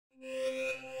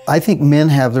I think men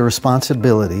have the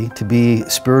responsibility to be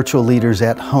spiritual leaders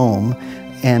at home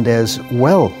and as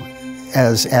well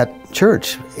as at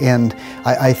church. And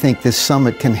I think this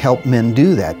summit can help men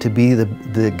do that, to be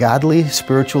the godly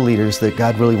spiritual leaders that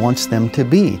God really wants them to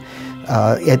be.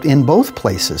 In both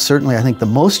places. Certainly, I think the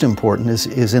most important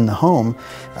is in the home,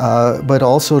 but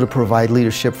also to provide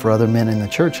leadership for other men in the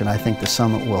church, and I think the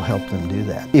summit will help them do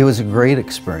that. It was a great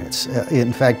experience.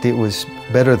 In fact, it was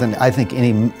better than, I think,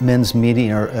 any men's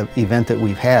meeting or event that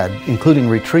we've had, including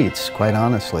retreats, quite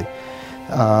honestly.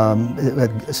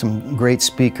 Had some great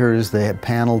speakers. They had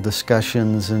panel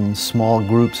discussions and small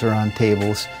groups around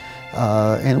tables.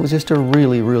 And it was just a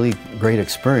really, really great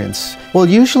experience. Well,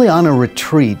 usually on a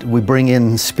retreat, we bring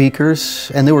in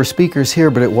speakers, and there were speakers here,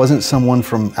 but it wasn't someone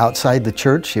from outside the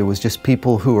church. It was just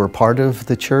people who were part of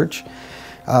the church.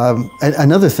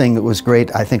 Another thing that was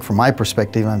great, I think from my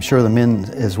perspective, I'm sure the men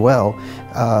as well,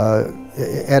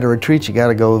 at a retreat you got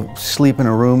to go sleep in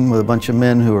a room with a bunch of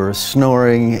men who are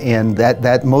snoring, and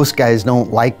that most guys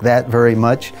don't like that very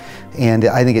much. And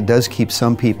I think it does keep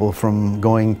some people from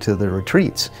going to the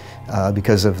retreats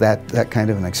because of that kind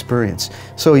of an experience.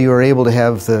 So you are able to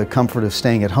have the comfort of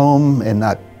staying at home and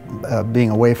not being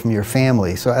away from your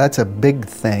family. So that's a big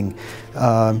thing.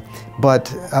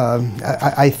 But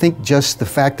I think just the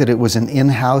fact that it was an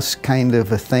in-house kind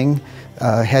of a thing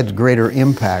had greater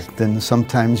impact than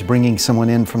sometimes bringing someone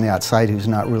in from the outside who's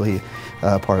not really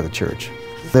part of the church.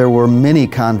 There were many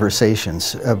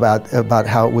conversations about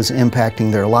how it was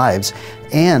impacting their lives.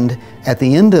 And at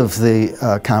the end of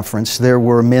the conference, there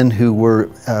were men who were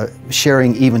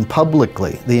sharing even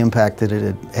publicly the impact that it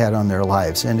had had on their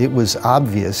lives. And it was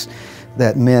obvious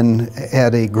that men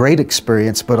had a great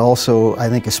experience, but also, I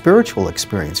think, a spiritual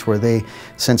experience where they,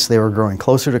 since they were growing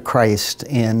closer to Christ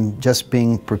and just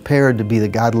being prepared to be the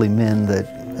godly men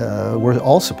that we're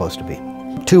all supposed to be.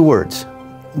 2 words: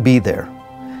 be there.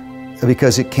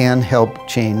 Because it can help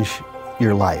change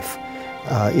your life.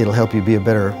 It'll help you be a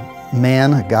better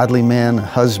man, a godly man, a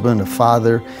husband, a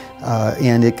father,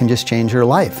 and it can just change your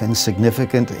life in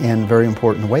significant and very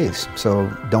important ways.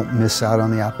 So don't miss out on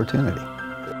the opportunity.